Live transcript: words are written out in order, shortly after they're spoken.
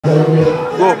We just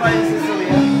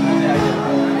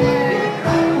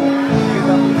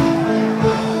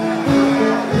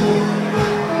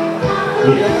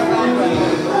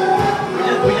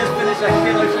finished a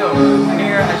killer show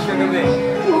here at Sugar Bay.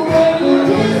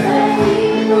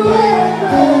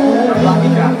 Lucky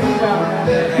Trap.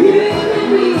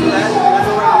 That's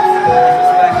props. That's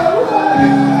respect.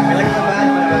 I like the badge,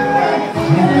 but I don't wear it.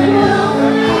 You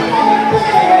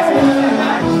guys see the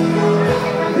badge?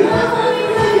 You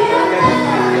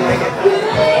like it?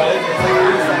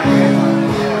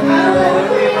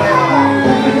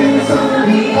 It's like a new sign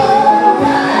here.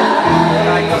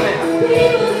 Alright, come in.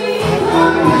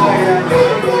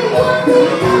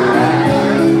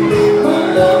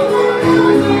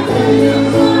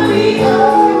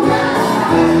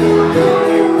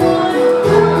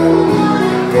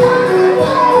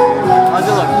 How's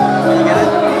it look? Can you get it?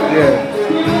 Yeah.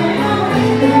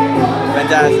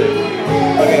 Fantastic.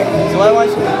 Okay, so what I want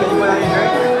you to do, can you put on your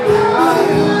drink?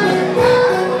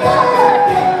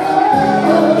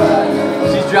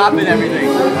 She's dropping everything.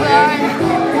 Alright.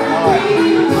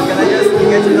 Can I just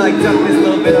get you to like tuck this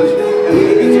little bit of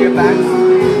into your pants?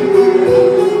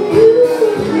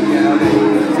 Yeah, okay.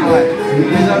 So what?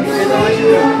 Here's what you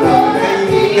do.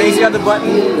 Okay, you see how the button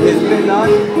is pinned on?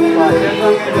 Well, here's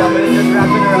what I'm going to do. I'm going to just wrap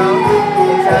it around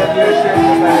inside of your shirt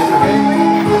just like this, okay?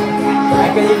 And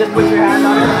can you just put your hand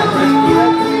on it and just feel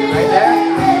it? Right there?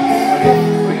 Okay,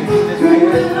 we're going to do this right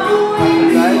here.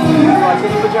 Inside. Watch,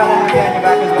 can you put your hand behind your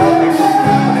back as well? Like this. Put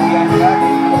it behind your back.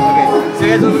 Okay, so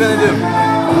here's what we're going to do.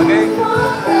 Okay?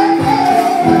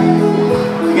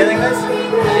 You getting this?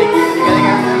 You getting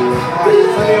everything? Alright,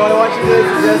 so what I want you to do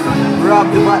is just rub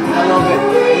the button a little bit.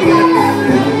 You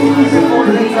can fold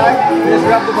it inside, just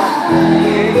rub the button.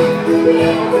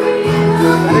 Okay?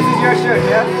 And this is your shirt,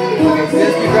 yeah? Okay, so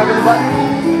just keep rubbing the button.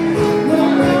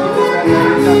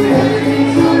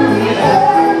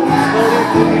 Slowly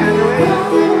put your hand away.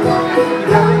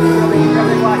 Keep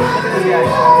rubbing, watch. Look at this guy.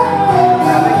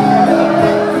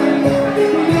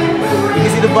 You can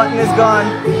see the button is gone.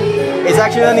 It's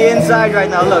actually on the inside right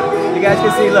now, look. You guys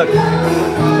can see, look.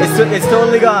 It's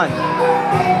totally gone.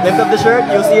 Lift up the shirt,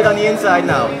 you'll see it on the inside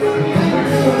now.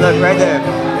 Look, right there.